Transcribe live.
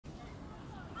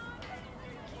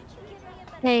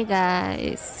Hey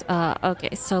guys.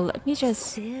 Okay, so let me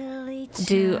just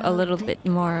do a little bit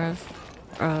more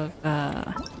of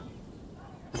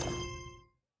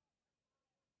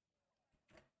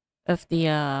the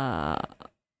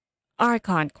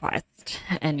Archon quest.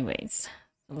 Anyways,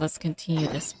 so let's continue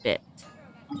this bit.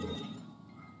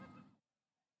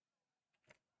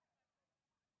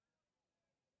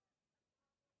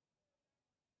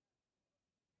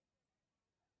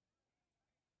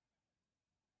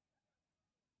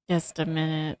 Just a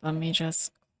minute. Let me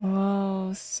just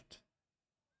close.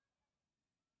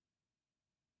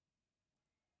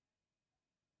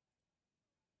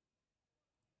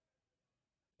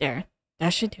 There. That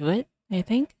should do it, I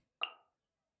think.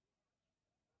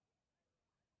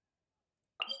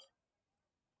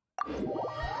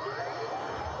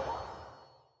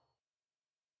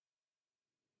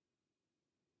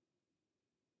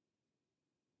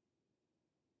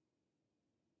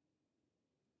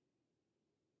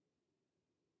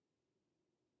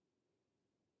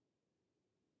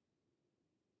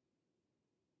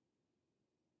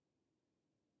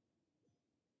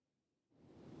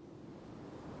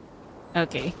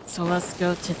 Okay, so let's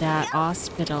go to that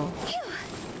hospital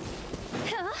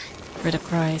where the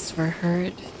cries were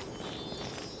heard.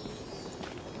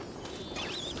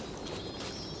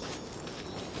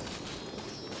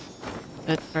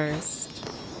 But first,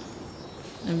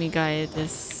 let me guide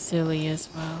this silly as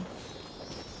well.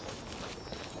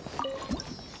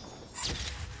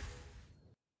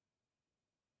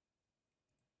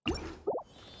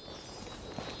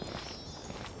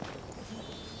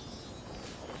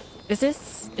 Is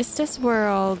this where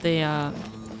all the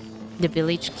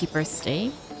village keepers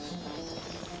stay?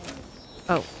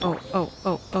 Oh.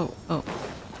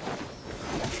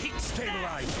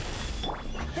 Stabilize.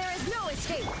 There is no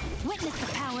escape. Witness the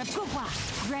power of Gugwa.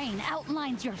 Rain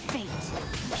outlines your fate.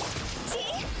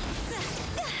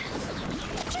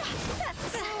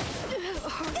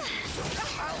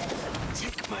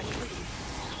 Take my lead.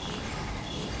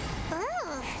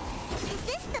 Oh, is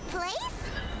this the place?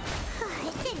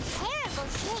 It's in terrible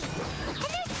shape, and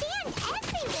there's sand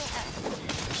everywhere.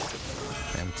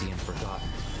 Empty and forgotten.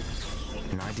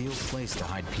 An ideal place to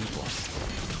hide people.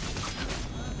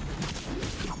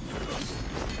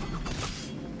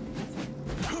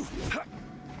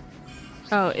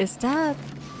 Oh, is that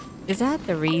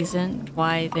the reason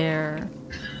why they're...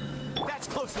 That's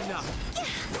close enough.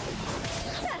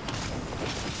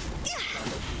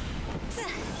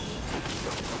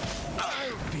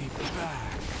 I'll be back.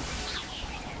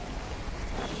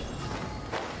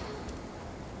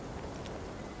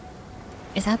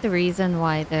 Is that the reason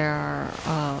why there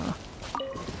are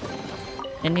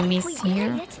enemies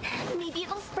here? Maybe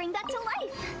it'll spring back to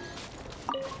life.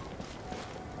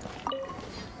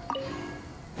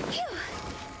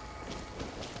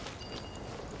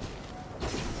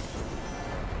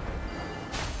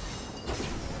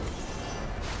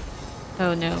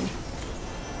 Oh no.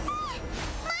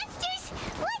 Monsters,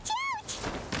 watch out!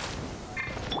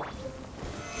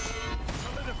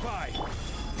 Solidify.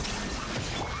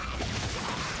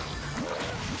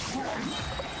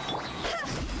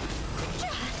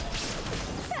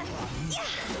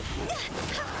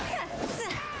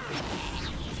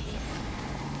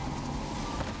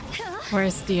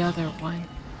 Where's the other one?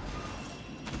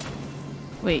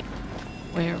 Wait.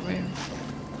 Where?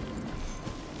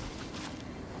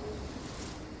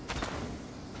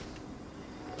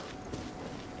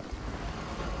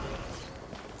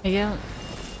 I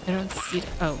don't see it.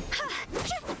 Oh.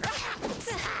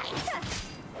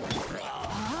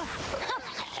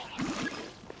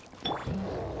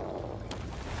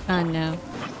 Oh no.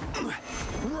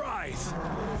 Rise.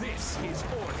 This is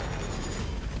order.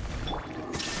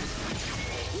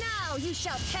 Now you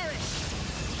shall perish.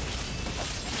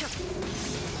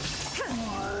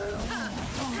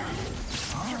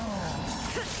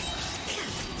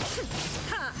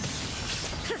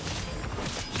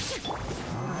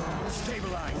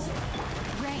 Stabilize.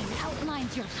 Rain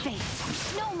outlines your fate.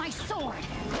 Know my sword.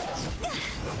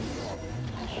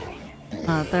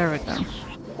 Oh, there we go.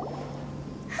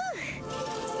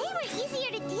 They were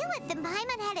easier to deal with than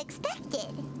Paimon had expected.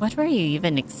 What were you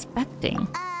even expecting?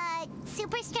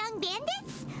 Super strong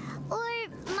bandits? Or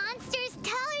monsters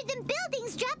taller than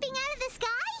buildings dropping out of the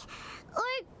sky?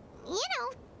 Or, you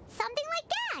know, something like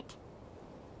that.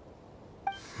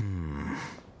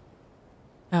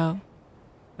 Oh.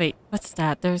 Wait, what's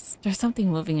that? There's something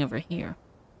moving over here.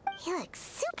 He looks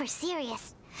super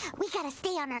serious. We gotta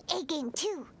stay on our A game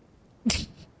too.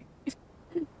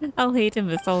 I'll hate him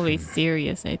is always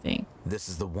serious, I think. This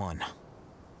is the one.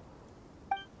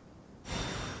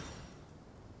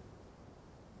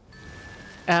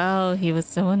 Oh, he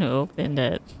was the one who opened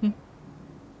it.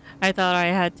 I thought I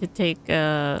had to take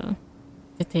Nahida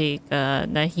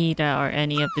or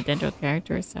any of the Dendro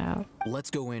characters out. Let's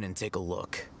go in and take a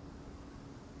look.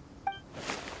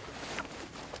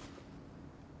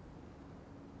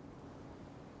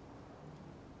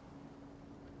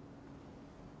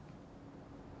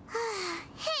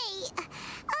 Hey,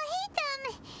 Hitam,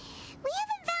 we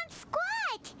haven't found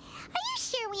squat. Are you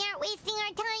sure we aren't wasting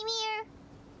our time here?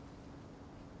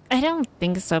 I don't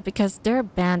think so, because there are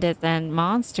bandits and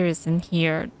monsters in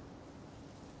here.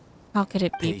 How could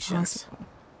it be Patience. possible?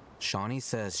 Shawnee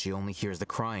says she only hears the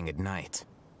crying at night.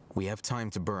 We have time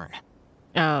to burn.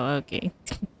 Oh, okay.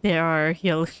 There are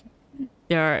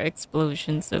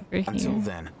explosions over here. Until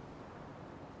then,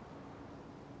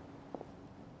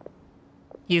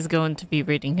 He's going to be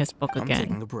reading his book I'm again.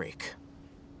 taking a break.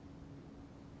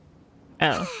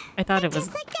 Oh, I thought it was.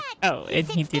 Just like that. Oh, and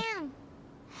he sits did. down.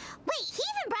 Wait, he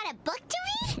even brought a book to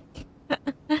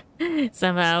read?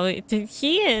 Somehow,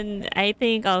 he and I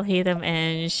think Alhaitham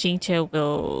and Shincho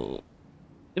will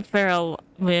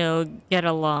get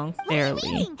along What are you fairly.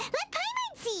 reading? Let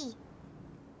Paimon see.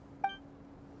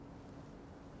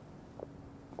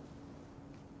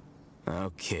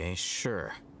 Okay,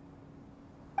 sure.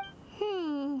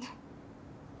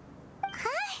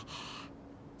 Huh?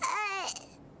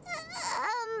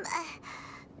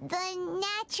 The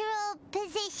natural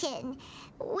position,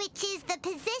 which is the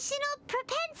positional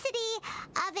propensity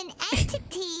of an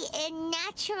entity in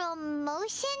natural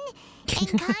motion,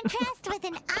 in contrast with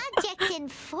an object in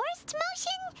forced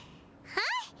motion?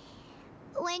 Huh?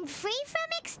 When free from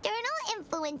external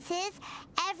influences,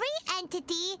 every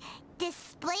entity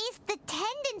displays the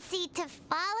tendency to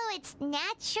follow its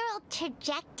natural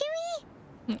trajectory?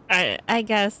 I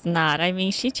guess not. I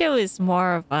mean, Shicho is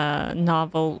more of a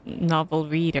novel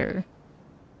reader.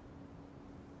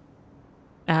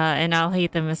 And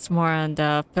Alhaitham is more on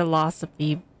the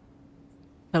philosophy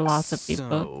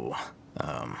book.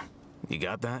 So, you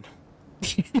got that?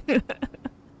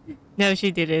 No,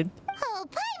 she didn't. Oh,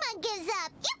 Paimon gives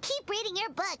up. You keep reading your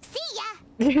book. See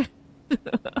ya.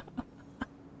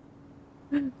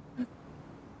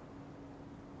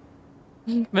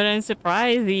 But I'm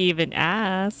surprised he even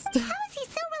asked. How is he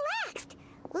so relaxed?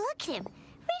 Look at him,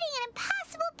 reading an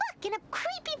impossible book in a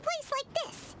creepy place like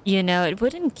this. You know, it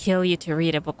wouldn't kill you to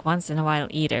read a book once in a while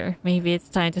either. Maybe it's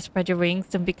time to spread your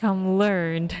wings and become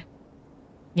learned.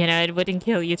 You know, it wouldn't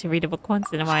kill you to read a book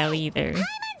once in a while either.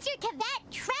 Paimon's your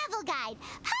Tibet travel guide.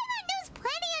 Paimon knows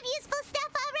plenty of useful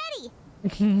stuff already.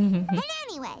 And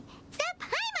anyway, it's not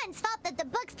Paimon's fault that the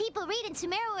books people read in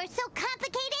Sumeru are so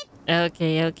complicated.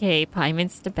 Okay,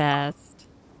 Paimon's the best.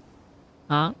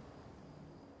 Huh?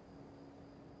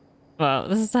 Wow,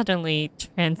 this is suddenly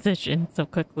transitioned so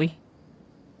quickly.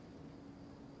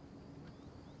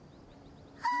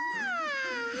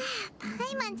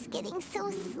 Paimon's getting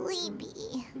so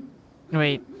sleepy.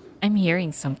 Wait, I'm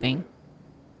hearing something.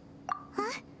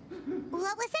 Huh?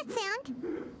 What was that sound?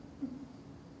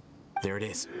 There it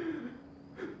is.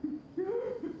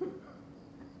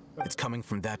 It's coming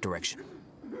from that direction.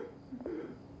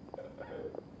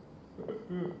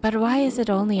 But why is it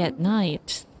only at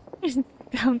night? It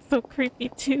sounds so creepy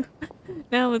too.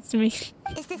 Now it's me.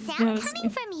 Is the sound No, it's coming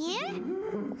from here?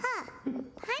 Huh.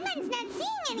 Paimon's not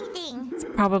seeing anything. It's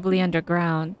probably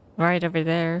underground. Right over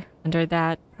there. Under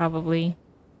that, probably.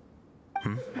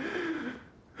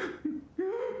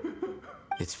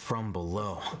 It's from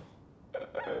below.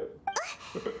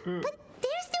 But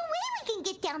there's no way we can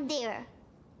get down there.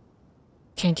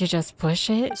 Can't you just push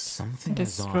it? Something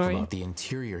is off Destroy. about the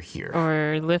interior here.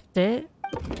 Or lift it?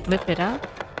 Lift it up?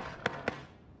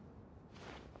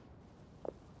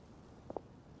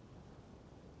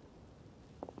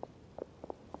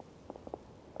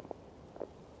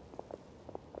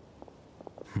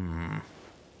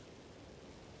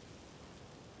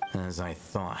 As I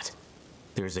thought,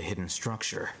 there's a hidden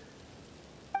structure.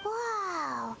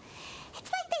 Wow.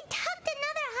 It's like they tucked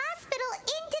another hospital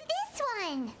into this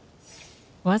one.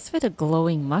 What's with the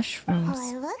glowing Oh, mushrooms?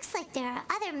 it looks like there are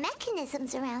other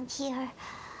mechanisms around here.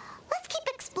 Let's keep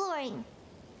exploring.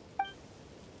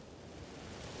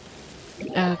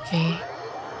 Okay.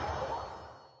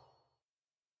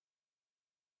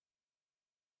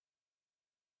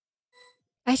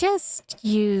 I just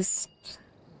used...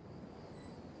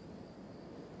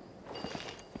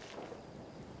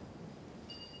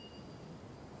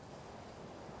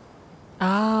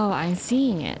 Oh, I'm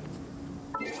seeing it.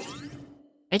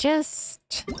 It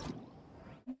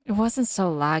wasn't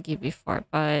so laggy before,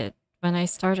 but when I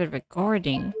started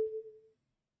recording,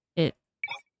 it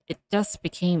just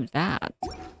became that.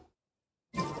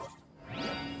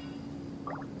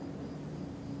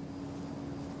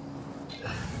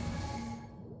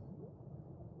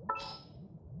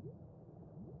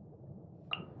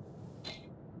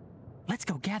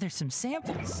 gather some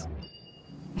samples.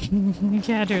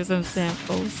 Gather some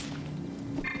samples.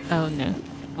 Oh no,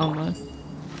 almost.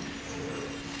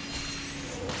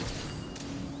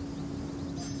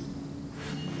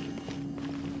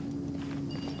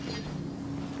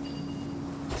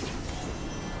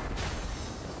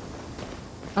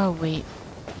 Oh wait.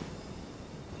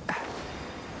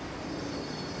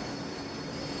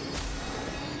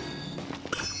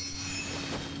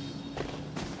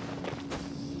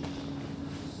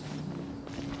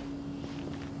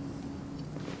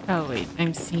 Oh wait,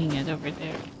 I'm seeing it over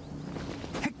there.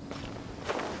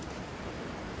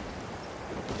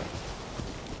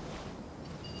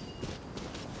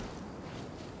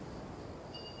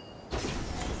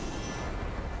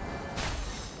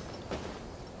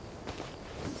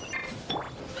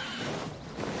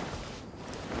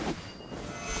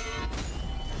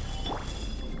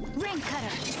 Ring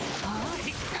cutter.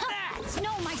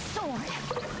 No, my sword.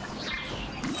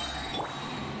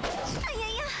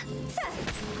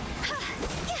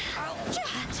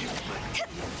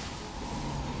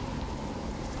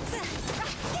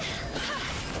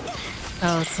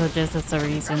 Oh, so this is the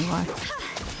reason why.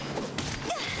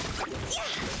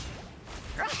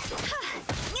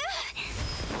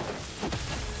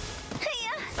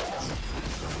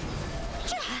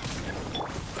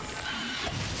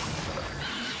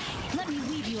 Let me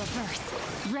weave you a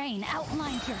verse. Rain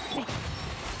outlines your fate.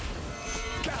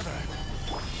 Gather.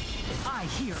 I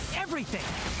hear everything.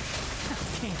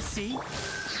 Can't see.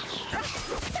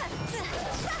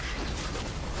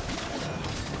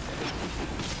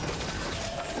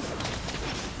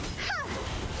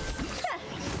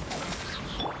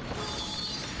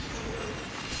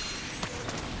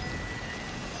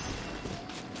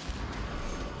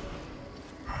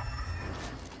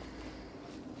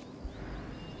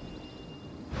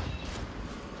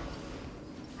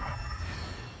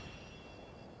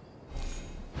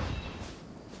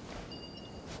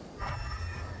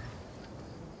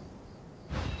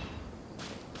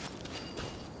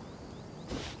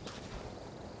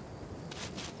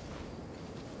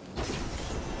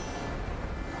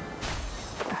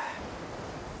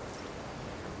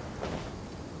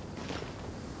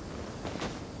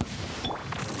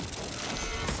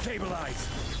 Stabilize.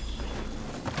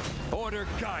 Order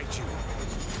guide you.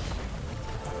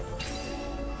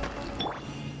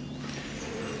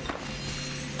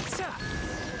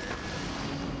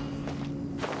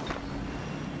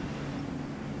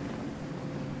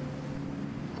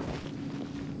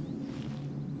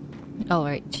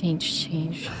 Alright,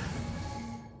 change.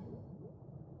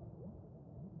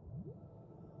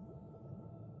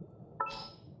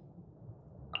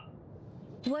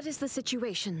 What is the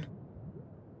situation?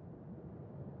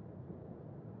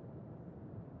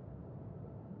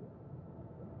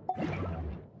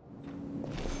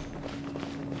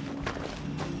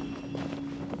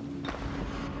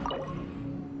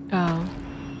 Oh.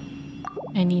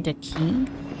 I need a key?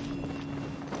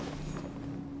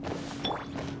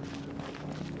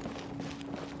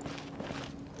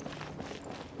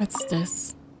 What's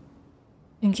this?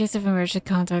 In case of emergency,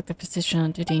 contact the physician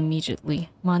on duty immediately.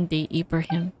 Monday,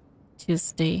 Ibrahim.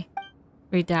 Tuesday,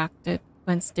 redacted.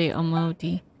 Wednesday,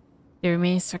 Omodi. The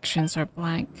remaining sections are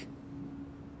blank.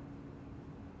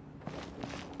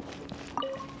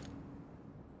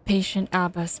 Patient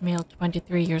Abbas, male,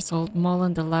 23 years old, mole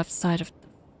on the left side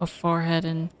of forehead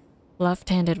and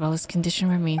left-handed. While his condition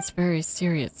remains very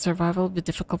serious, survival will be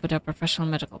difficult without professional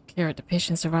medical care. The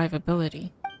patient's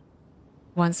survivability.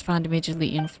 Once found,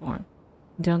 immediately inform.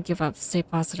 Don't give up. Stay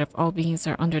positive. All beings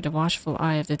are under the watchful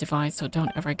eye of the divine, so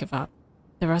don't ever give up.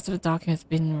 The rest of the document has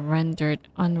been rendered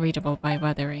unreadable by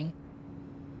weathering.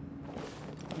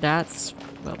 That's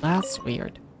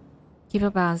weird. Keep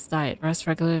a balanced diet. Rest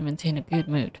regularly and maintain a good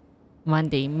mood.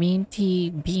 Monday, minty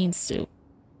bean soup.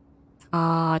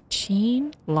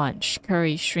 Tachin, lunch.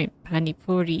 Curry, shrimp, pani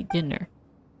puri, dinner.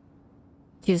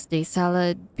 Tuesday,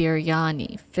 salad,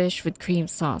 biryani, fish with cream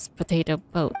sauce, potato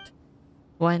boat.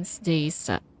 Wednesday,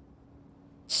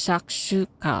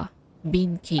 shakshuka,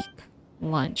 bean cake,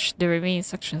 lunch. The remaining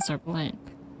sections are blank.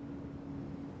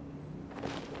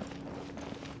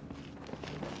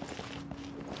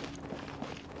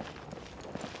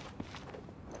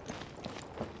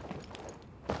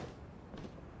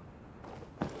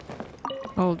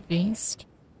 Old beast.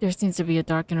 There seems to be a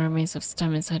darkened remains of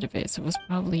stem inside of it, so it was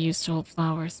probably used to hold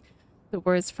flowers. The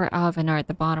words for Alvin are at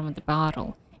the bottom of the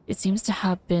bottle. It seems to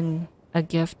have been a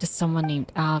gift to someone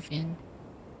named Alvin.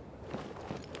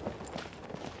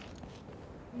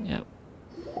 Yep.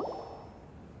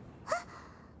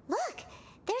 Look,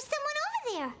 there's someone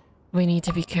over there. We need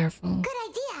to be careful. Good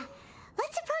idea.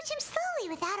 Let's approach him slowly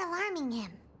without alarming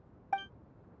him.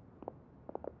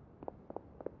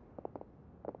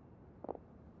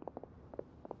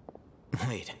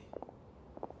 Wait.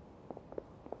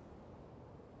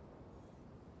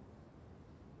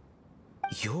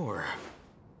 You're...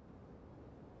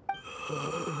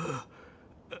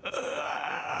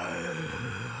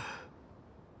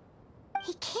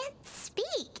 He can't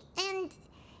speak, and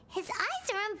his eyes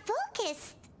are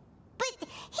unfocused. But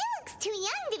he looks too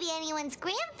young to be anyone's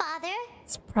grandfather.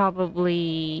 It's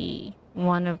probably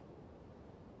one of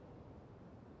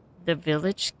the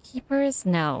village keepers?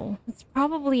 No. It's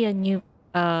probably a new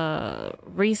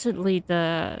recently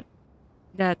that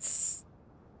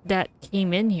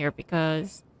came in here,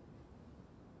 because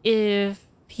if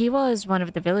he was one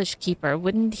of the village keeper,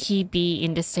 wouldn't he be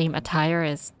in the same attire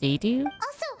as they do?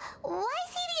 Also, why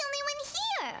is he the only one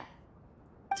here?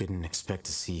 Didn't expect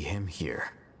to see him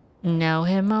here. Know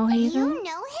him, Mohidan? You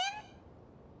know him?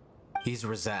 He's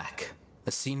Razak,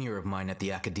 a senior of mine at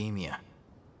the Academia.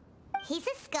 He's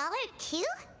a scholar too?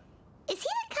 Is he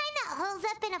the kind that holes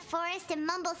up in a forest and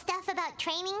mumbles stuff about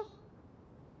training?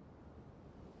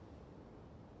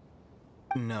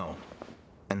 No.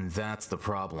 And that's the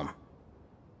problem.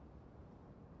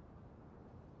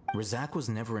 Razak was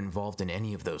never involved in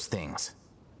any of those things.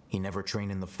 He never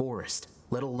trained in the forest,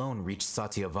 let alone reach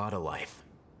Satyavada life.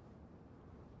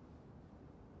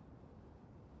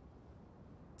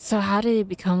 So how did he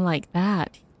become like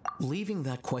that? Leaving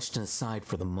that question aside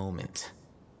for the moment,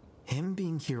 him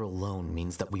being here alone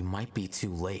means that we might be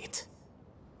too late.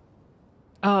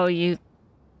 Oh,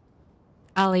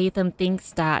 Alatham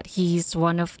thinks that he's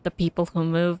one of the people who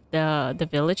moved the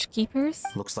village keepers?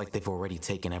 Looks like they've already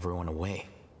taken everyone away.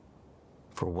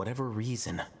 For whatever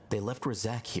reason, they left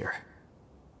Razak here.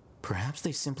 Perhaps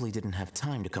they simply didn't have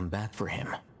time to come back for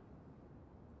him.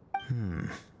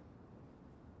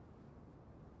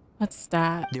 What's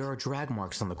that? There are drag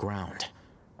marks on the ground.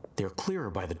 They're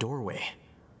clearer by the doorway.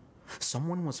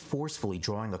 Someone was forcefully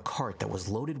drawing a cart that was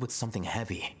loaded with something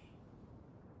heavy.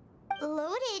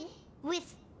 Loaded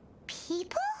with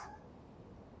people?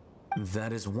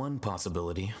 That is one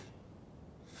possibility.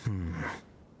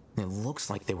 It looks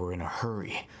like they were in a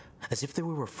hurry, as if they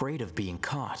were afraid of being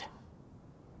caught.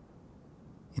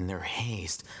 In their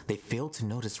haste, they failed to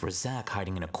notice Razak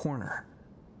hiding in a corner.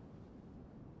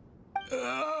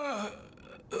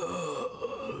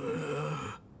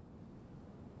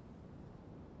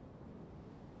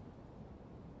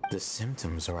 The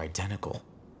symptoms are identical.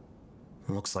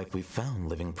 Looks like we found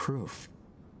living proof.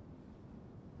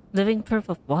 Living proof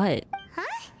of what?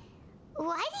 Huh?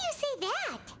 Why do you say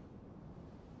that?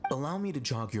 Allow me to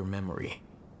jog your memory.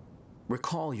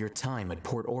 Recall your time at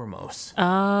Port Ormos.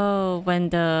 Oh, when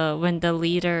the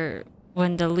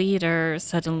leader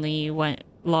suddenly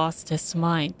lost his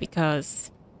mind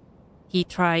because he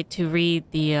tried to read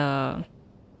the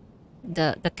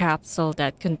capsule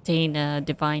that contained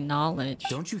divine knowledge.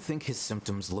 Don't you think his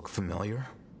symptoms look familiar?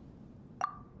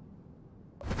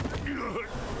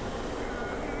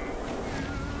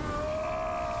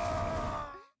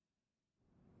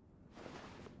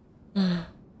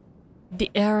 The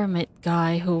Aramid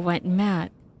guy who went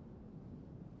mad.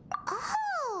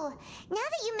 Oh, now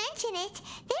that you mention it,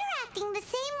 they're acting the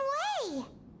same way.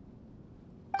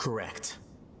 Correct.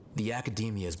 The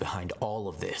Academia is behind all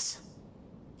of this.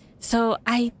 So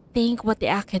I think what the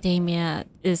Academia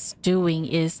is doing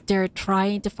is they're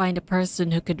trying to find a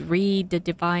person who could read the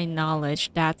divine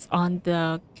knowledge that's on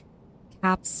the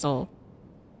capsule.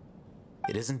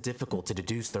 It isn't difficult to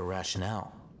deduce their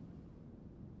rationale.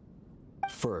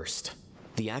 First,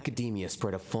 the Academia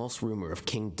spread a false rumor of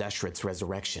King Deshret's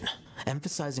resurrection,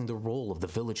 emphasizing the role of the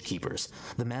village keepers,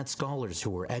 the mad scholars who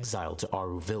were exiled to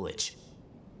Aru village.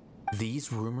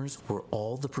 These rumors were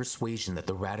all the persuasion that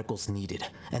the radicals needed,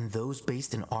 and those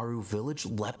based in Aru village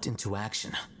leapt into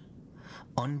action.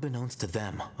 Unbeknownst to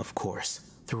them, of course,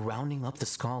 through rounding up the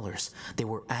scholars, they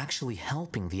were actually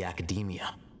helping the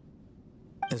Academia.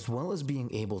 As well as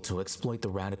being able to exploit the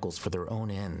radicals for their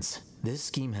own ends, this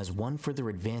scheme has one further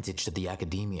advantage to the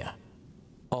Academia.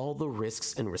 All the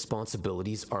risks and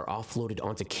responsibilities are offloaded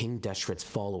onto King Deshret's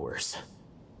followers.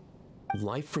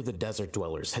 Life for the desert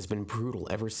dwellers has been brutal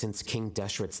ever since King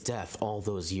Deshret's death all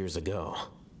those years ago.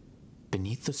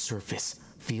 Beneath the surface,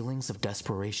 feelings of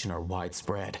desperation are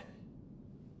widespread.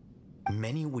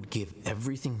 Many would give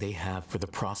everything they have for the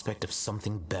prospect of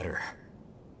something better.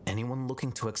 Anyone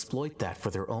looking to exploit that for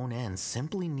their own ends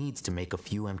simply needs to make a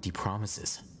few empty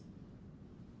promises.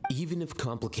 Even if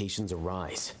complications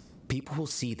arise, people will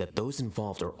see that those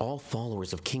involved are all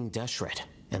followers of King Deshret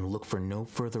and look for no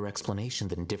further explanation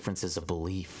than differences of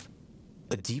belief.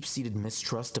 A deep-seated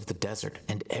mistrust of the desert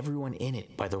and everyone in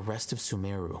it by the rest of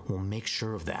Sumeru will make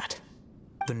sure of that.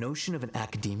 The notion of an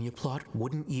Academia plot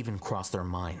wouldn't even cross their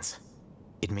minds.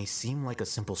 It may seem like a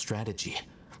simple strategy,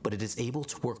 but it is able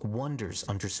to work wonders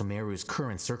under Sumeru's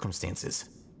current circumstances.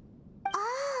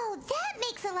 Oh, that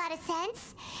makes a lot of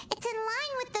sense. It's in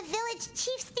line with the village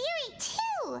chief's theory,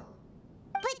 too.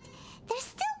 But there's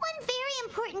still one very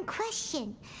important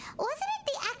question. Wasn't it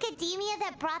the academia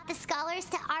that brought the scholars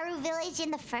to Aru Village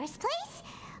in the first place?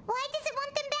 Why does it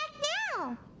want them back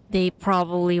now? They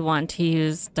probably want to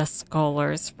use the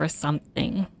scholars for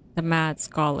something. The mad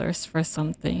scholars for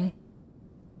something.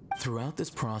 Throughout this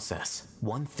process,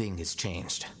 one thing has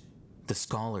changed. The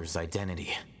scholars'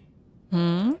 identity.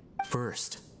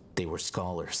 First, they were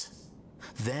scholars.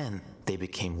 Then, they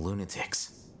became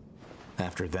lunatics.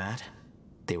 After that,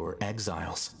 they were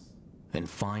exiles. And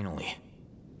finally,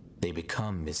 they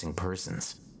become missing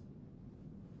persons.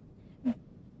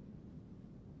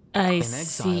 An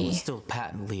exile is still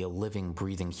patently a living,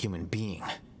 breathing human being.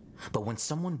 But when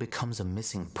someone becomes a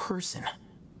missing person,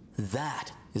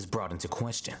 that is brought into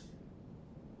question.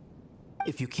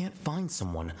 If you can't find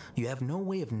someone, you have no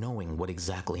way of knowing what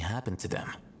exactly happened to them.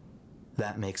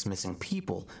 That makes missing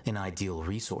people an ideal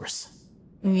resource.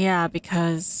 Yeah,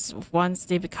 because once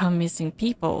they become missing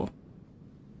people...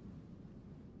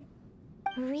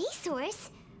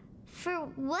 Resource? For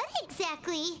what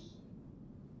exactly?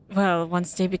 Well,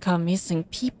 once they become missing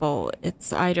people,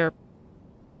 it's either...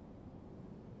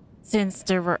 Since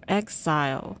they were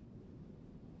exiled,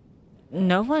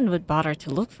 no one would bother to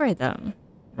look for them,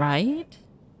 right?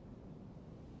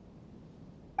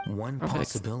 One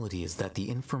possibility is that the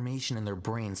information in their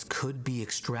brains could be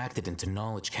extracted into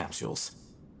knowledge capsules.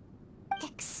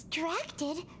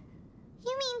 Extracted?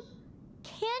 You mean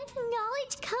canned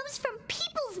knowledge comes from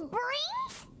people's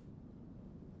brains?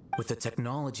 With the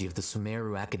technology of the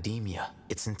Sumeru Academia,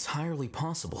 it's entirely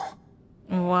possible.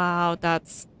 Wow,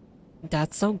 that's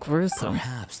so gruesome.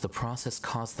 Perhaps the process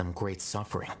caused them great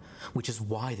suffering, which is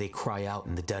why they cry out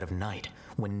in the dead of night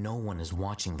when no one is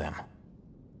watching them.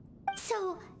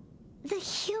 So, the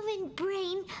human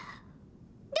brain...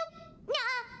 Nope,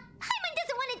 nah, Hyman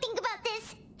doesn't want to think about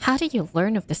this. How did you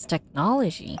learn of this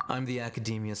technology? I'm the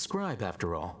Academia scribe,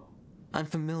 after all. I'm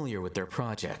familiar with their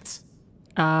projects.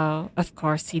 Oh, of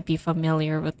course he'd be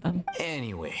familiar with them.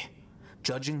 Anyway,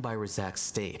 judging by Razak's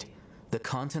state, the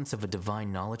contents of a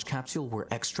divine knowledge capsule were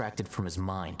extracted from his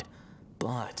mind,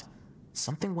 but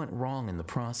something went wrong in the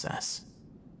process.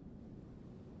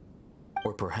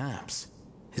 Or perhaps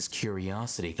his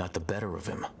curiosity got the better of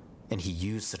him, and he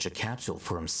used such a capsule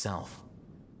for himself.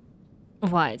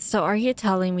 What? So are you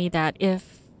telling me that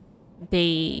if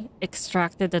they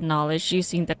extracted the knowledge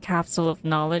using the capsule of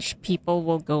knowledge, people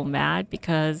will go mad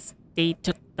because they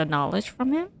took the knowledge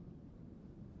from him?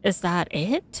 Is that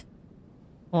it?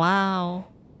 Wow.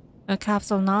 A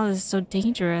capsule of knowledge is so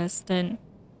dangerous. Then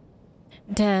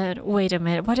wait a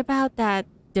minute. What about that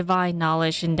divine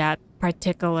knowledge in that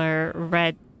particular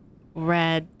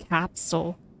red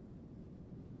capsule?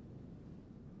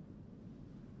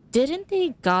 Didn't they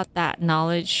got that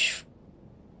knowledge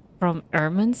from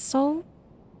Ermin's soul?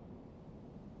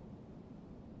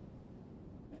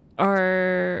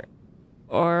 Or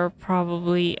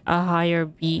probably a higher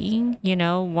being, you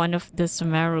know, one of the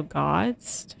Sumeru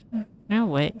gods? No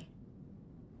way.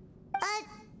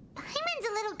 Hyman's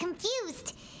a little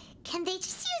confused. Can they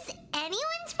just use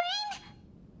anyone's brain?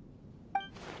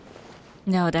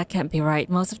 No, that can't be right.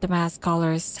 Most of the mass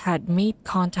scholars had made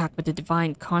contact with the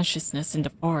divine consciousness in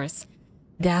the forest.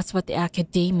 That's what the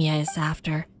academia is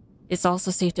after. It's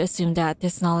also safe to assume that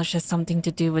this knowledge has something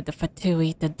to do with the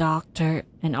Fatui, the doctor,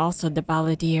 and also the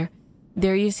balladeer.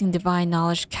 They're using divine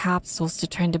knowledge capsules to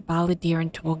turn the balladeer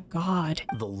into a god.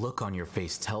 The look on your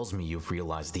face tells me you've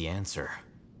realized the answer.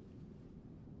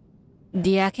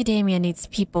 The academia needs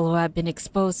people who have been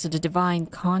exposed to the divine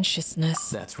consciousness.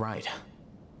 That's right.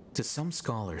 To some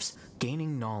scholars,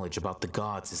 gaining knowledge about the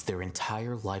gods is their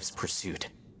entire life's pursuit.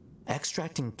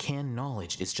 Extracting canned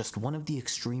knowledge is just one of the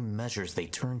extreme measures they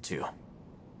turn to.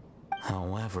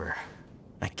 However,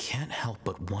 I can't help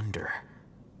but wonder,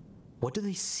 what do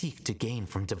they seek to gain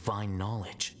from divine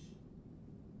knowledge?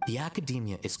 The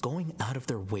academia is going out of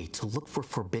their way to look for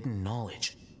forbidden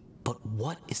knowledge, but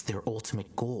what is their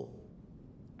ultimate goal?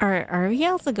 Are we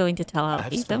also going to tell I've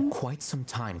Alfie spent them? quite some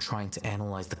time trying to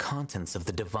analyze the contents of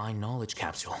the divine knowledge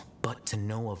capsule, but to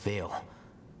no avail.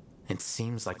 It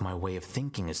seems like my way of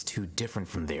thinking is too different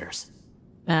from theirs.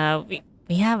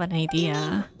 We have an You idea.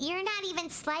 mean you're not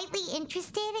even slightly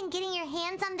interested in getting your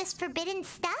hands on this forbidden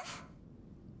stuff?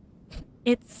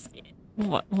 It's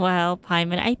well,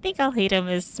 Paimon, I think I'll hate him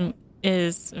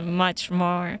is much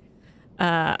more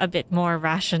a bit more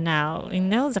rational. He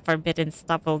knows the forbidden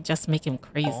stuff will just make him All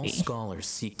crazy. scholars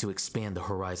seek to expand the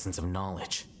horizons of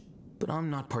knowledge. but I'm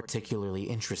not particularly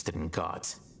interested in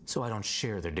gods, so I don't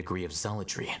share their degree of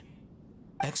zealotry.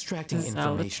 Extracting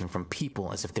information from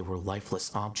people as if they were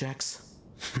lifeless objects?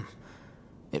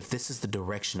 If this is the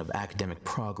direction of academic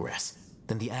progress,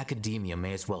 then the academia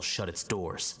may as well shut its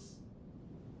doors.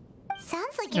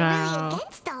 Sounds like you're really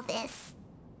against all this.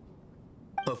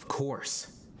 Of course.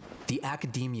 The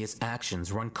academia's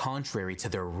actions run contrary to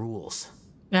their rules.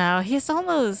 Now he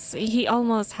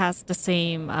almost has the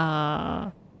same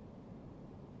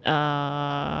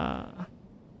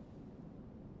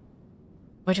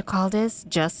what do you call this?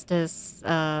 Justice,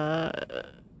 the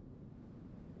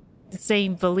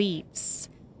same beliefs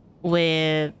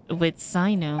with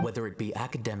Sino. Whether it be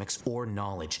academics or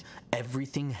knowledge,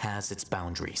 everything has its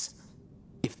boundaries.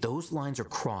 If those lines are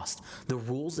crossed, the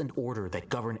rules and order that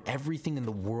govern everything in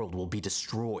the world will be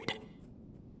destroyed.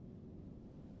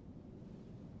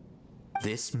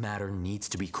 This matter needs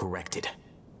to be corrected,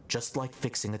 just like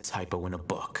fixing a typo in a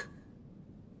book.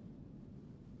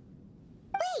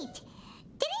 Wait,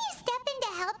 didn't you step in to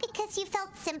help because you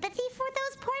felt sympathy for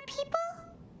those poor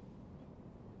people?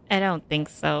 I don't think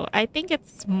so. I think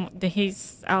it's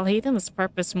Al-Haytham's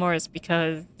purpose more is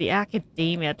because the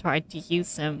academia tried to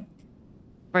use him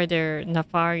for their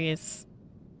nefarious,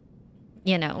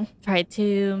 tried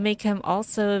to make him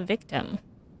also a victim.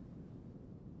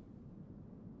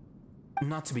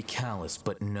 Not to be callous,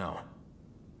 but no.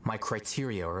 My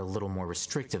criteria are a little more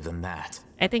restrictive than that.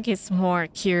 I think he's more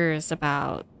curious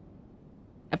about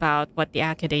what the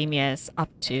academia is up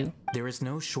to. There is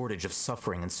no shortage of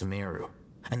suffering in Sumeru,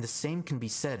 and the same can be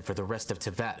said for the rest of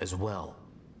Teyvat as well.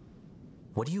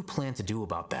 What do you plan to do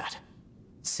about that?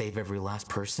 Save every last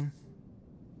person?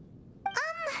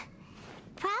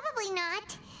 Probably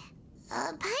not.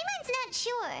 Paimon's not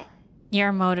sure.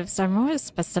 Your motives are more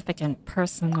specific and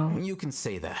personal. You can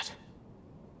say that.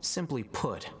 Simply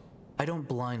put, I don't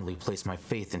blindly place my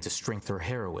faith into strength or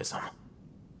heroism.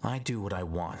 I do what I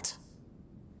want.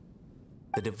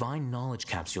 The Divine Knowledge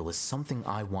Capsule is something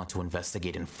I want to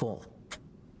investigate in full.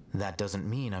 That doesn't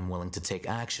mean I'm willing to take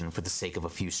action for the sake of a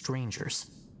few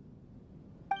strangers.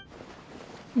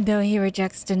 Though he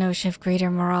rejects the notion of greater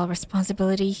moral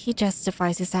responsibility, he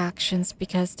justifies his actions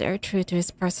because they are true to his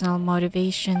personal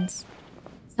motivations.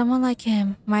 Someone like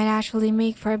him might actually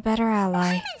make for a better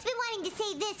ally. Paimon's been wanting to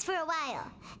say this for a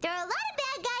while. There are a lot of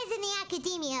bad guys in the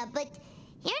academia, but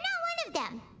you're not one of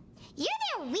them. You're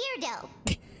their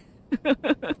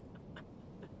weirdo.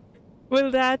 Will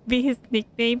that be his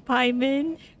nickname,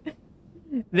 Paimon?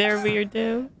 They're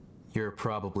weirdo. You're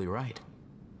probably right.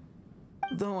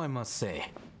 Though I must say,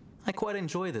 I quite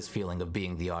enjoy this feeling of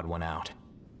being the odd one out.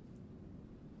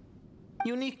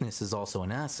 Uniqueness is also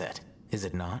an asset, is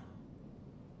it not?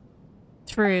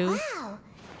 True. Wow,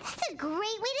 that's a great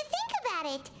way to think about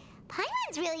it.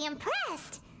 Paimon's really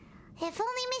impressed. If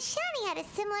only Miss Shani had a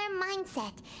similar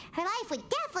mindset, her life would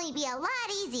definitely be a lot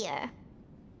easier.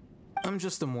 I'm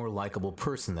just a more likable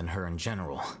person than her in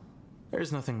general.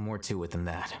 There's nothing more to it than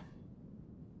that.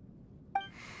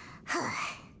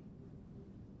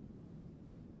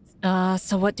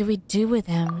 So what do we do with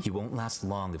him? He won't last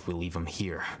long if we leave him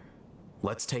here.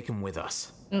 Let's take him with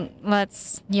us.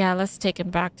 Let's take him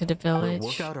back to the village. We'll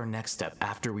work out our next step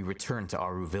after we return to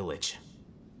Aru village.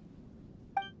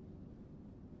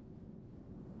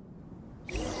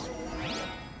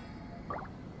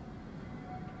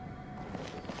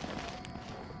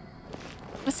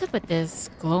 What's up with this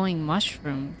glowing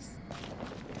mushrooms?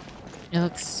 It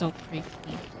looks so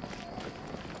creepy.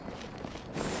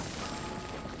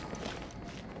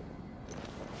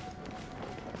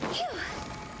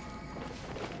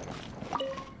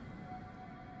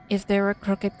 If there were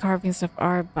crooked carvings of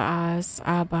Arbas,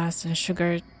 Abbas, and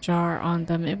sugar jar on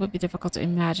them, it would be difficult to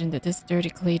imagine that this dirty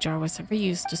clay jar was ever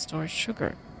used to store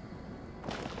sugar.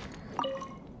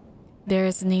 There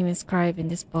is a name inscribed in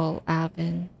this bowl,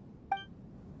 Avin.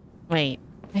 Wait,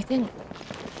 I think...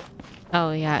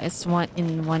 Oh yeah, it's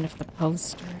in one of the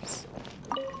posters.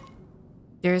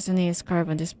 There is a name inscribed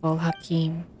on this bowl,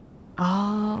 Hakim.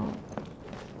 Oh.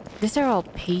 These are all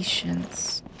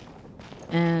patients.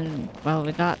 And, well,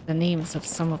 we got the names of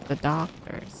some of the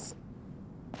doctors.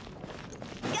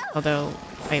 Although,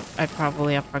 I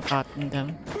probably have forgotten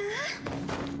them.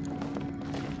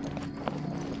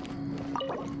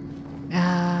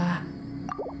 I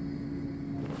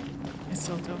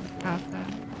still don't have that.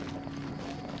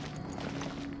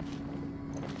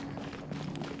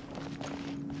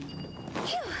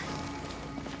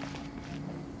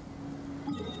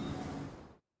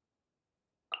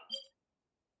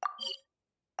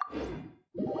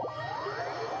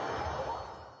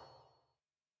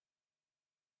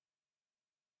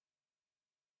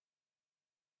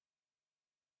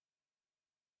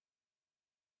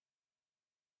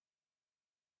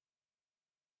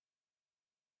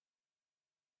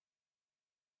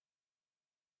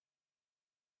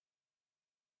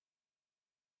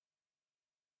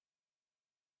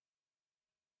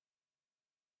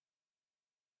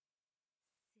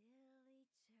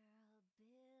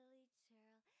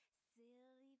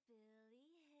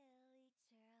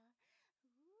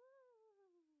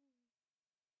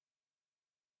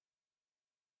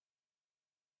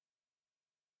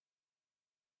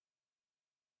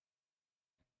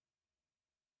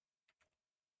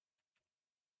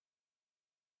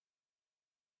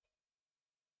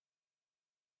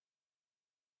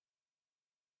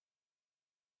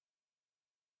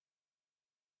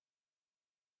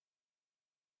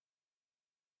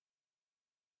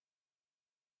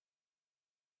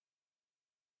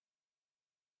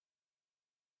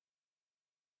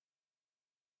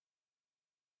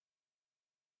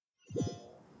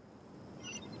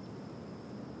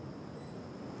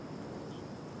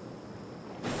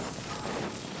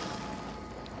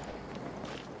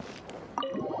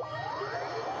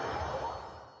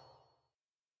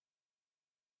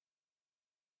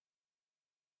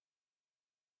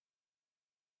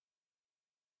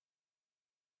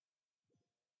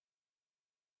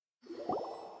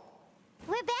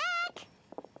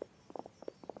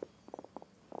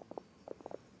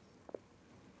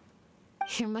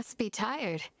 You must be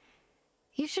tired.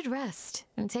 You should rest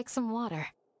and take some water.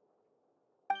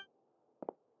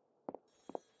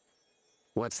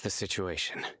 What's the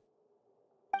situation?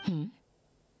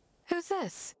 Who's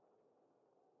this?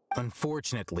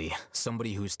 Unfortunately,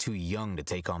 somebody who's too young to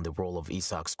take on the role of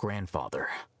Isak's grandfather.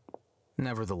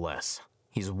 Nevertheless,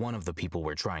 he's one of the people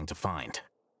we're trying to find.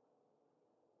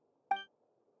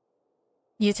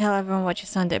 You tell everyone what you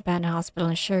saw in the abandoned hospital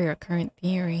and share your current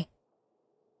theory.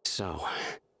 So,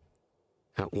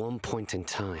 at one point in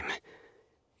time,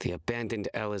 the abandoned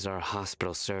Elazar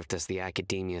hospital served as the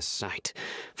Academia's site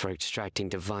for extracting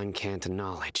divine cant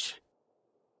knowledge.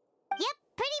 Yep,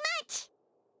 pretty much.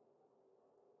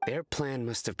 Their plan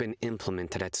must have been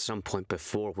implemented at some point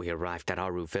before we arrived at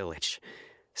Aru village,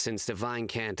 since divine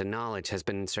cant knowledge has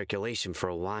been in circulation for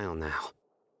a while now.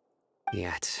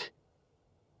 Yet,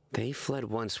 they fled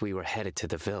once we were headed to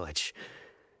the village,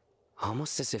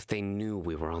 almost as if they knew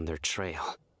we were on their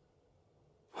trail.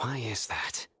 Why is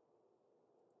that?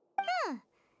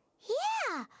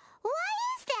 Yeah, why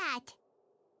is that?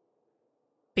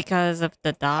 Because of the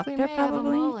We doctor, may have a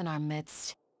probably? mole in our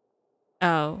midst.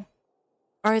 Oh.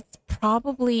 Or it's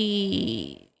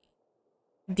probably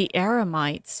the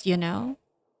Eremites, you know?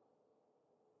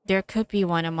 There could be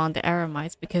one among the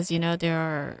Eremites because, you know, there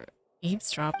are One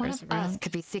eavesdroppers of us around.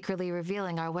 could be secretly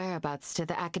revealing our whereabouts to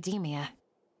the Academia.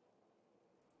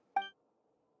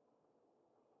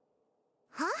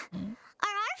 Huh? Are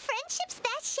our friendships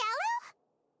that shallow?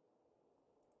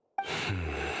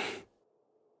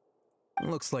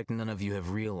 Looks like none of you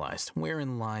have realized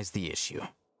wherein lies the issue.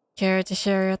 Care to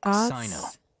share your thoughts? Sino,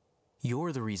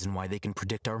 you're the reason why they can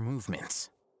predict our movements.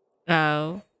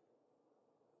 Oh.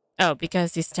 Oh,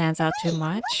 because he stands out too What's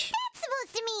much? that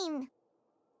supposed to mean?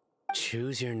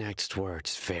 Choose your next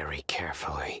words very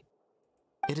carefully.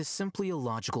 It is simply a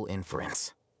logical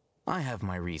inference. I have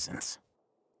my reasons.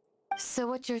 So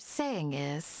what you're saying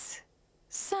is,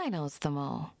 Sino's the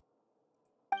mole.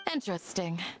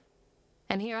 Interesting.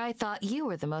 And here I thought you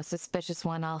were the most suspicious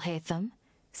one, Alhaitham,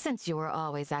 since you were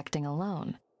always acting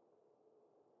alone.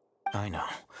 I know.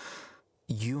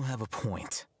 You have a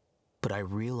point. But I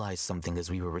realized something as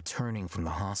we were returning from the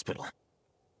hospital.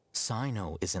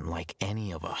 Sino isn't like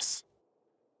any of us.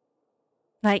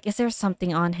 Like, is there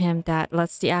something on him that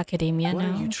lets the Academia What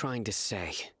know? are you trying to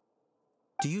say?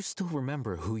 Do you still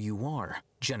remember who you are,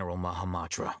 General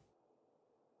Mahamatra?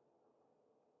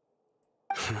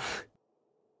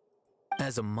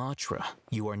 As a Matra,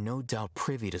 you are no doubt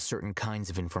privy to certain kinds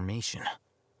of information.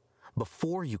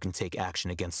 Before you can take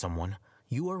action against someone,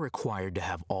 you are required to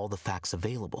have all the facts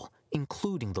available,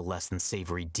 including the less than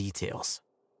savory details.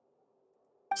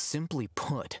 Simply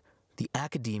put, the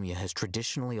Academia has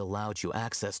traditionally allowed you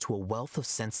access to a wealth of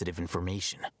sensitive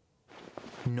information.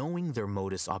 Knowing their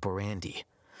modus operandi,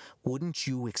 wouldn't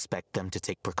you expect them to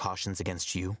take precautions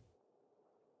against you?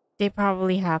 They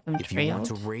probably have him If you want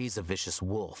trailed. to raise a vicious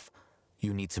wolf,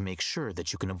 you need to make sure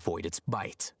that you can avoid its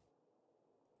bite.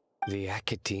 The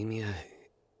Academia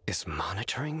is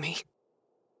monitoring me?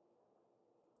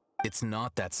 It's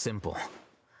not that simple.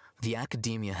 The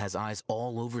Academia has eyes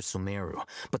all over Sumeru,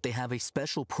 but they have a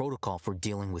special protocol for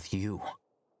dealing with you.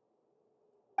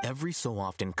 Every so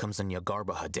often comes a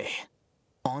Nyagarbaha Day.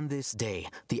 On this day,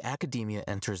 the Academia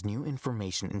enters new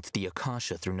information into the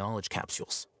Akasha through knowledge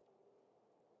capsules.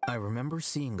 I remember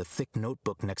seeing a thick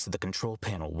notebook next to the control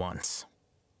panel once.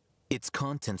 Its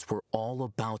contents were all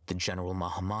about the General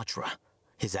Mahamatra,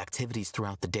 his activities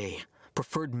throughout the day,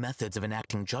 preferred methods of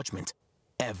enacting judgment,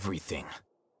 everything.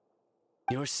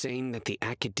 You're saying that the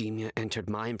Academia entered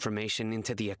my information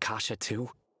into the Akasha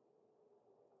too?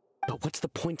 But what's the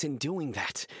point in doing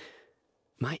that?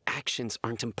 My actions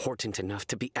aren't important enough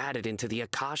to be added into the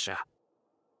Akasha.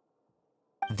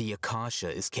 The Akasha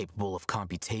is capable of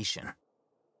computation.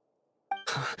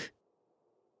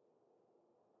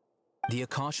 The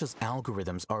Akasha's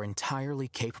algorithms are entirely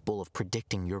capable of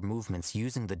predicting your movements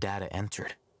using the data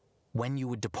entered. When you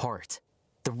would depart,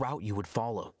 the route you would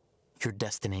follow, your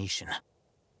destination.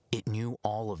 It knew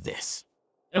all of this.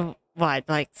 Oh, what,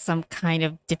 like some kind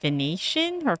of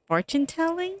divination or fortune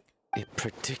telling? It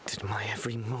predicted my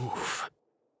every move.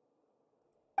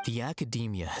 The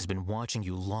Academia has been watching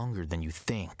you longer than you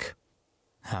think.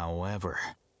 However,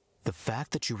 the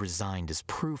fact that you resigned is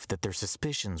proof that their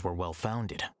suspicions were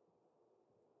well-founded.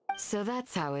 So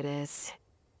that's how it is.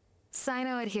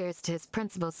 Sino adheres to his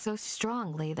principles so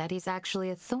strongly that he's actually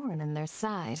a thorn in their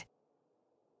side.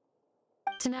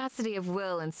 Tenacity of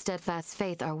will and steadfast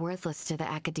faith are worthless to the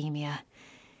Academia.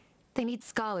 They need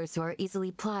scholars who are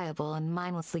easily pliable and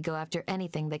mindlessly go after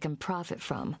anything they can profit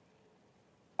from.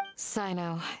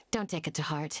 Sino, don't take it to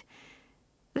heart.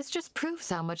 This just proves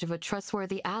how much of a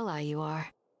trustworthy ally you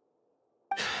are.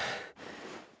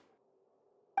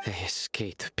 They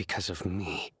escaped because of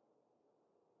me.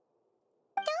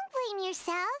 Don't blame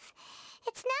yourself.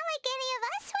 It's not like any of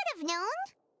us would have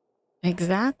known.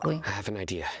 Exactly. I have an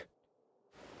idea.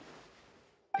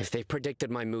 If they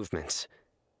predicted my movements,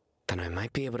 then I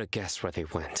might be able to guess where they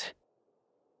went.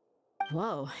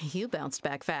 Whoa, you bounced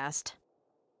back fast.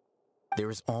 There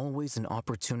is always an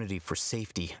opportunity for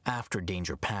safety after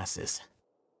danger passes.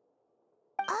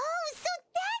 Oh, so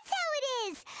that's how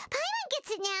it is! Paimon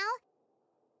gets it now!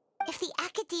 If the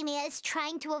Academia is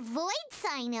trying to avoid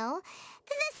Sino,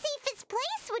 then the safest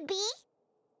place would be...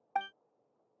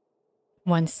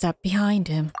 One step behind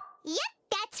him. Yep,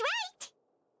 that's right!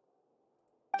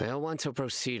 They'll want to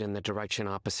proceed in the direction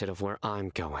opposite of where I'm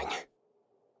going.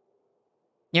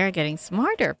 You're getting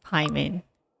smarter, Paimon.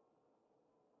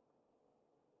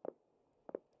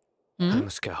 I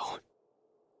must go.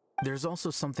 There's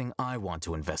also something I want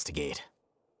to investigate.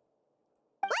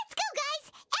 Let's go,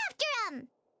 guys! After him!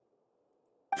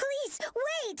 Please,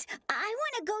 wait! I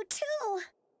want to go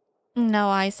too! No,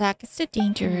 Isaac, it's too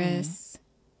dangerous.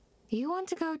 You want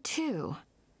to go too?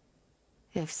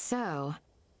 If so,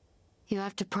 you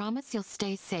have to promise you'll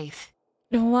stay safe.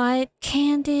 What,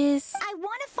 Candace? I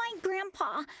want to find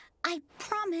Grandpa. I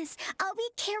promise I'll be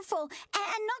careful and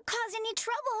not cause any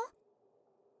trouble.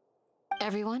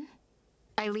 Everyone,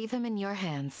 I leave him in your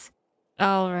hands.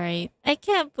 Alright. I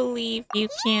can't believe you,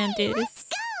 Candace. Let's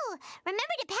go!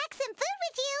 Remember to pack some food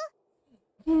with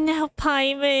you! No,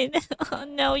 Paimon. Oh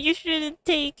no, you shouldn't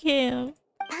take him.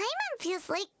 Paimon feels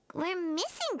like we're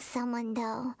missing someone,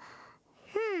 though.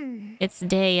 It's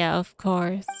Daya, of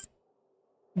course.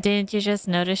 Didn't you just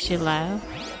notice she left?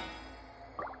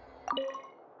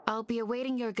 I'll be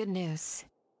awaiting your good news.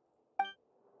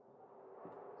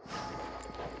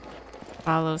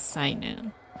 Follow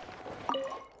Sino.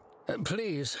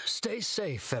 Please, stay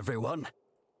safe, everyone.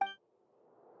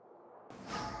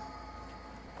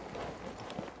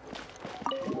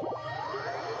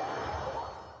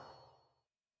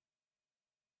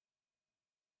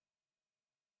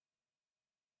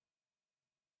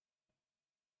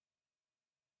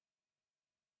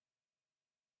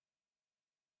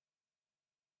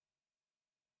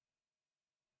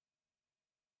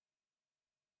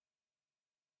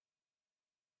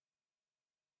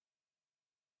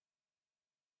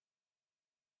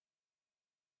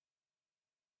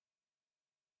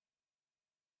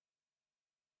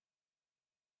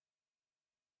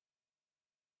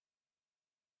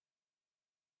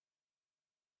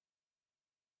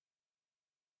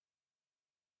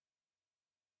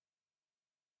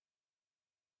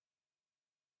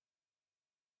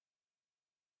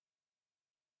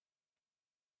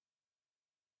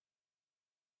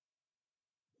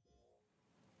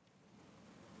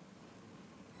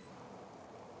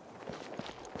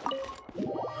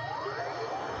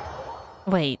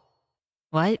 Wait.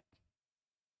 What?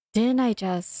 Didn't I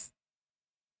just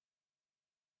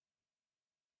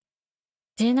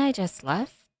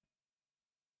left?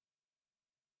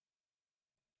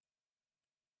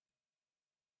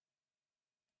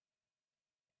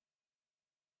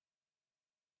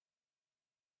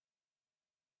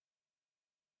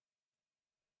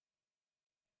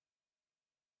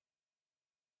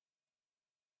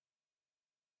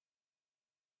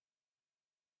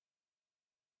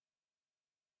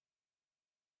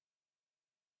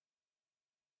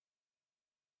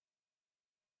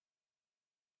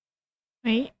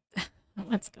 Wait.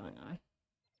 What's going on?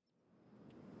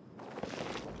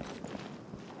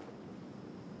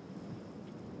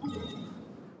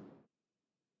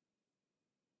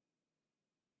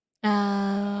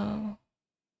 Oh.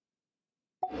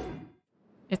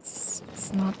 It's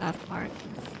not that far.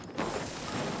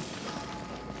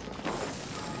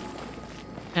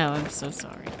 Oh, I'm so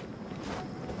sorry.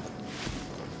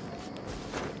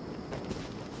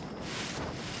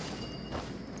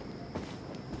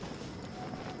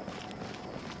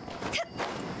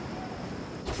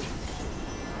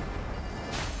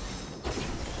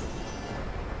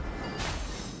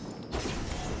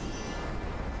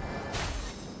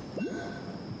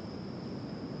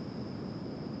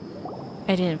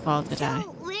 I didn't fall to die.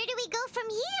 So, where do we go from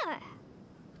here?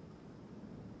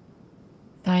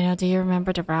 Dino, do you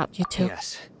remember the route you took?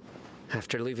 Yes.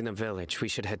 After leaving the village, we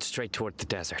should head straight toward the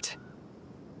desert.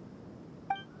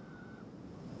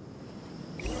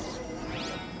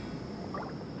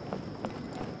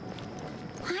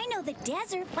 I know the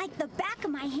desert like the back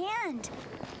of my hand.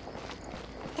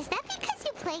 Is that because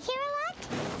you play here a lot?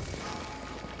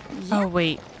 Oh,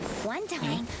 wait. One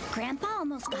time, Grandpa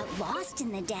almost got lost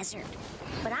in the desert,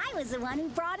 but I was the one who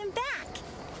brought him back.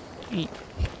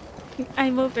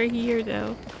 I'm over here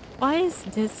though. Why is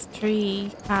this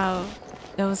tree have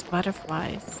those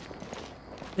butterflies?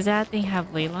 Does that thing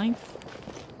have ley lines?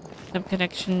 Some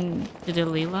connection to the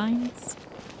ley lines?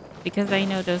 Because I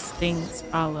know those things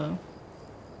follow.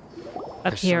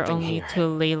 Appear only here. to a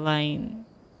ley line.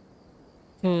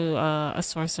 To a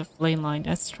source of ley line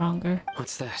that's stronger.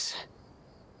 What's this?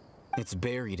 It's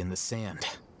buried in the sand.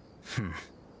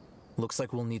 Looks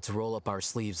like we'll need to roll up our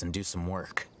sleeves and do some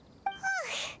work.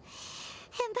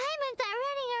 And Paimon thought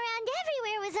running around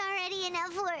everywhere was already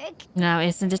enough work. Now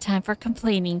isn't the time for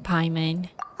complaining, Paimon.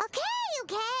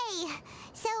 Okay.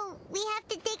 So, we have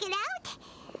to dig it out?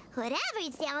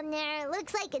 Whatever's down there, it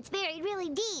looks like it's buried really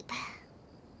deep.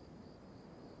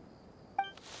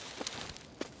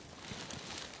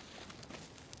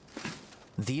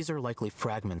 These are likely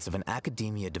fragments of an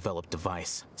Academia-developed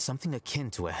device, something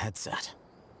akin to a headset.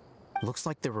 Looks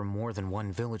like there were more than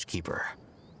one village keeper.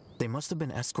 They must have been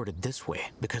escorted this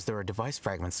way, because there are device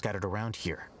fragments scattered around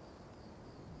here.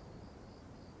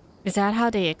 Is that how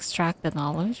they extract the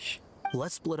knowledge?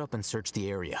 Let's split up and search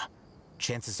the area.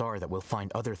 Chances are that we'll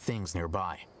find other things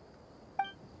nearby.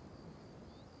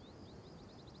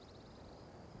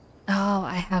 Oh,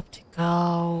 I have to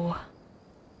go.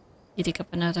 You dig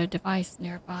up another device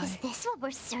nearby. Is this what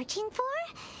we're searching for?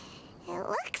 It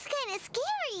looks kind of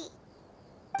scary.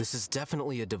 This is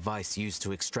definitely a device used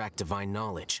to extract divine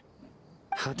knowledge.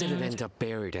 How did it end up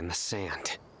buried in the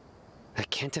sand? That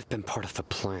can't have been part of the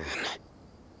plan.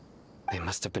 They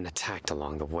must have been attacked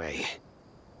along the way.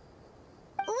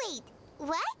 Wait,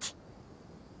 what?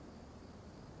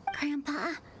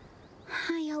 Grandpa,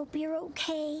 I hope you're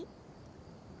okay.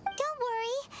 Don't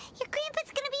worry, your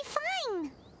grandpa's gonna be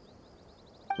fine.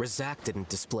 Razak didn't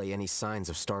display any signs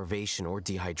of starvation or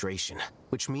dehydration,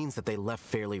 which means that they left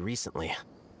fairly recently.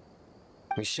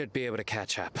 We should be able to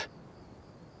catch up.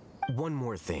 One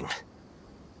more thing.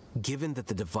 Given that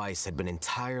the device had been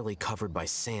entirely covered by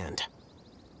sand...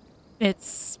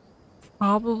 It's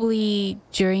probably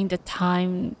during the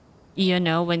time, you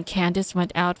know, when Candace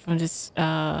went out from this,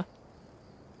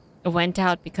 went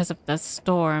out because of the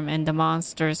storm and the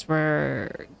monsters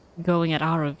were going at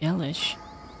our village.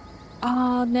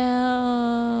 Oh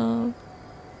no.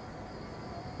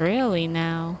 Really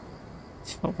now?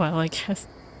 Well, I guess...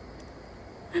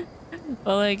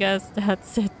 Well, I guess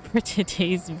that's it for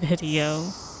today's video.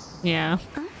 Yeah.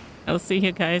 I'll see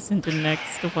you guys in the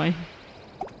next one.